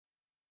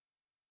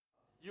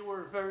You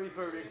were very,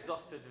 very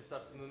exhausted this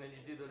afternoon and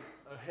you did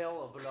a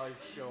hell of a live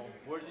show.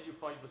 Where did you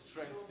find the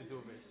strength to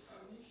do this?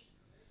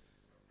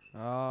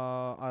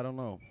 I don't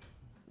know.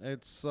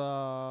 It's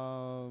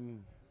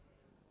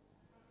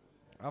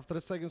after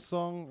the second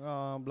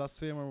song,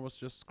 Blasphemer was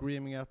just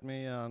screaming at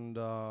me, and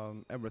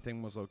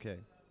everything was okay.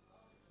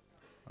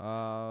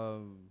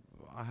 I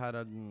had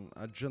an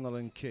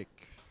adrenaline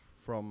kick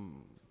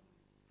from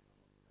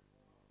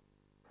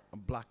a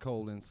black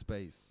hole in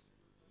space.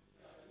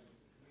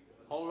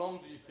 How long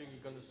do you think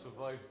you're gonna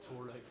survive a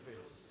tour like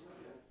this?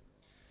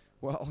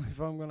 Well, if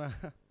I'm gonna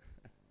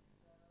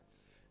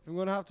if I'm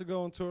gonna have to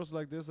go on tours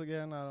like this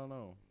again, I don't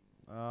know.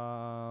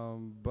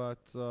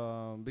 But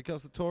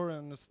because the tour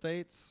in the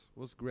States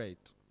was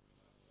great,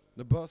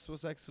 the bus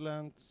was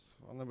excellent,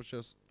 and there was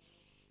just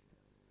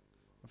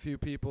a few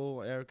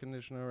people, air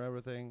conditioner,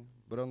 everything.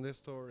 But on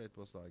this tour, it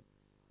was like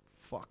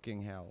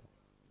fucking hell.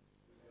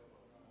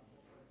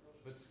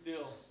 But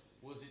still,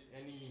 was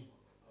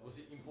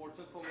it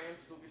important for Mayhem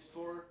to do this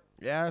tour?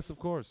 Yes, of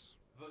course.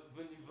 The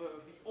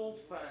old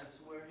fans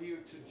were here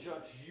to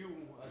judge you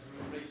as a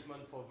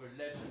replacement for the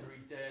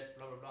legendary dead,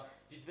 blah blah blah.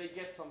 Did they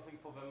get something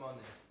for their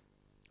money?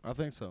 I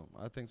think so.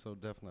 I think so,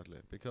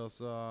 definitely.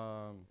 Because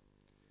a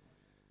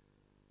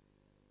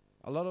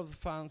lot of the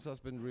fans has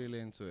been really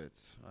into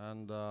it.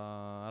 And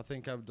I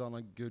think I've done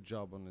a good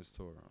job on this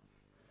tour.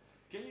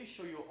 Can you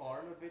show your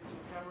arm a bit to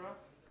the camera?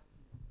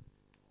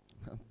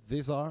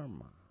 This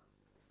arm.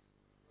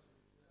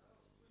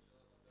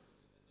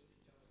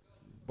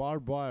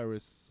 Barbed wire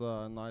is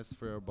nice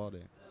for your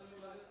body.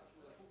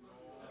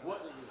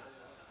 What?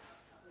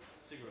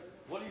 Cigarette.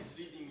 What is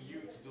leading you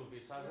to do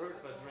this? I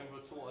heard that during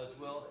the tour as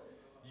well,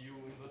 you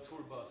in the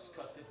tour bus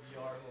cut the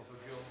arm of a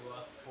girl who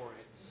asked for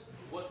it.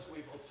 What's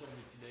with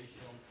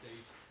automutilation on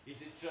stage?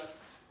 Is it just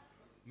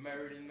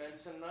Marilyn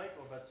Manson-like,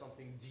 or that's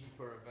something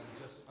deeper than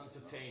just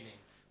entertaining?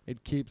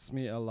 It keeps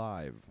me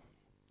alive.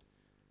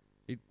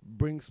 It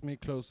brings me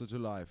closer to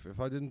life.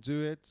 If I didn't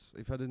do it,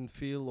 if I didn't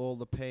feel all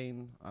the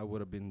pain, I would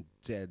have been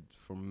dead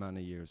for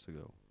many years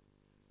ago.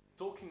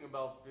 Talking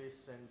about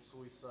this and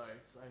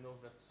suicide, I know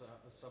that's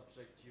a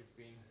subject you've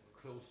been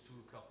close to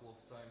a couple of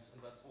times,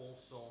 and that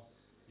also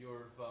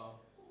your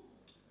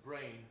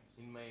brain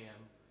in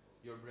Mayhem.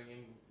 You're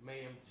bringing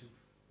Mayhem to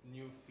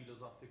new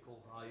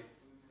philosophical height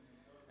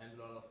and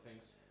a lot of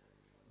things.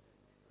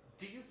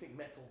 Do you think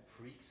metal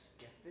freaks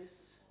get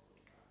this?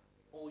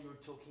 All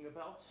you're talking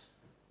about?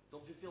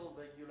 Don't you feel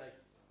that you're like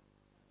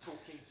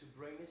talking to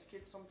brainless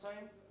kids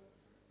sometime?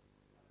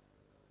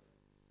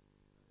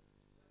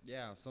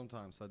 Yeah,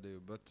 sometimes I do,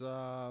 but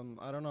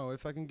I don't know.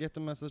 If I can get the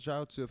message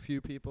out to a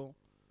few people,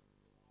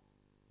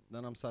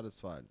 then I'm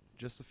satisfied.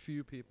 Just a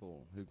few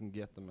people who can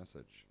get the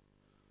message.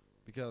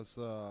 Because,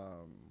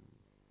 I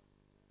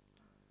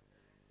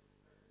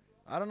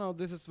don't know,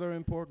 this is very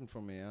important for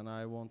me, and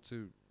I want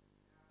to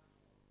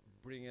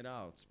bring it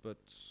out, but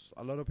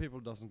a lot of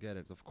people doesn't get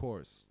it, of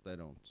course, they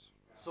don't.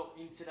 So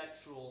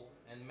intellectual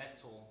and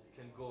metal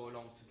can go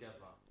along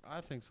together?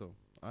 I think so,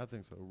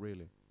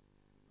 really.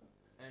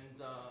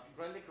 And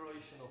Grand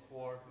Declaration of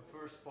War, the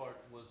first part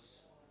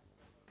was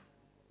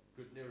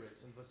good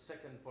lyrics, and the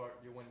second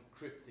part you went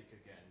cryptic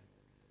again.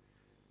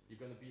 You're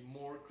going to be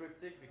more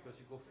cryptic because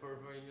you go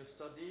further in your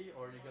study,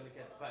 or you're going to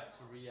get back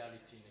to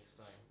reality next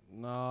time?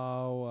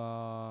 No,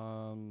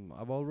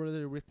 I've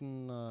already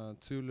written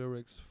 2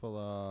 lyrics for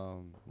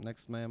the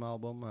next Mayhem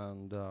album,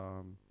 and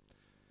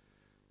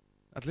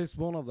at least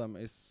one of them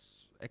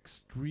is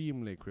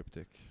extremely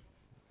cryptic.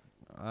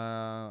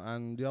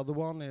 And the other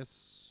one is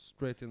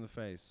straight in the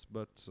face,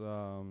 but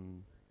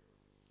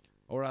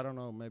or I don't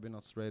know, maybe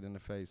not straight in the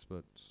face,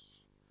 but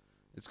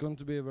it's going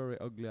to be a very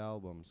ugly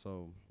album,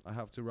 so I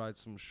have to write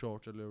some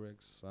shorter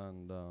lyrics,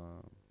 and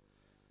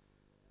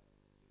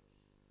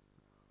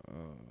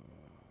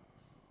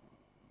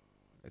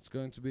it's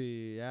going to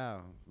be,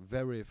 yeah,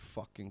 very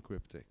fucking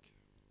cryptic.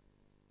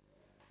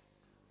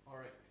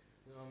 Alright,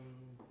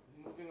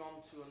 moving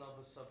on to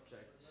another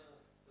subject.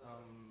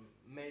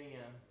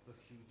 Mayhem, the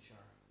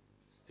future.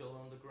 Still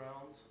on the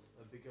ground,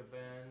 a bigger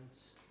band,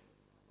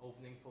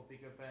 opening for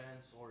bigger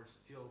bands, or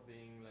still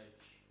being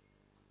like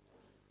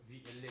the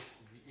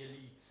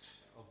elite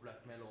of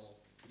black metal,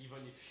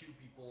 even if few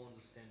people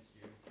understand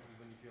you,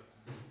 even if you have to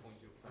disappoint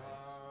your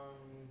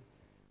fans?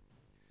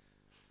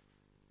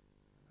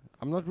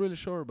 I'm not really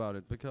sure about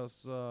it,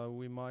 because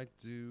we might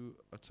do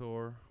a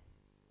tour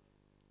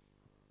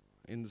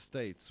in the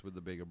States with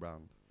the bigger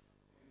band.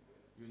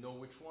 You know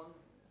which one?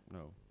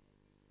 No.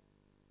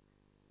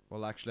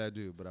 Well, actually I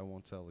do, but I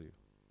won't tell you.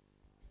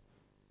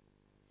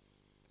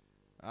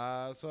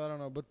 So I don't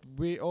know, but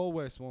we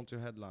always want to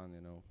headline,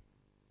 you know.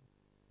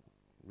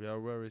 We are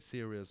very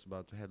serious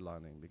about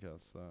headlining,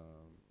 because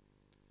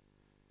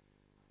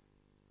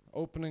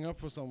opening up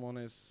for someone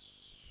is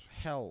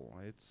hell.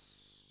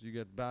 You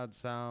get bad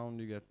sound,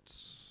 you get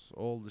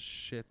all the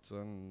shit,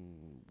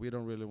 and we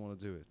don't really want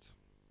to do it.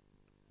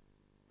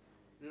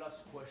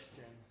 Last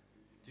question.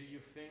 Do you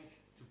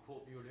think, to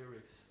quote your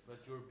lyrics,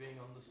 that you're being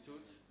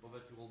understood, or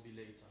that you will be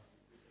later?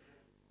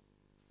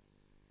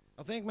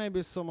 I think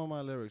maybe some of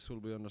my lyrics will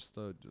be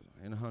understood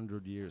in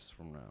 100 years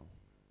from now.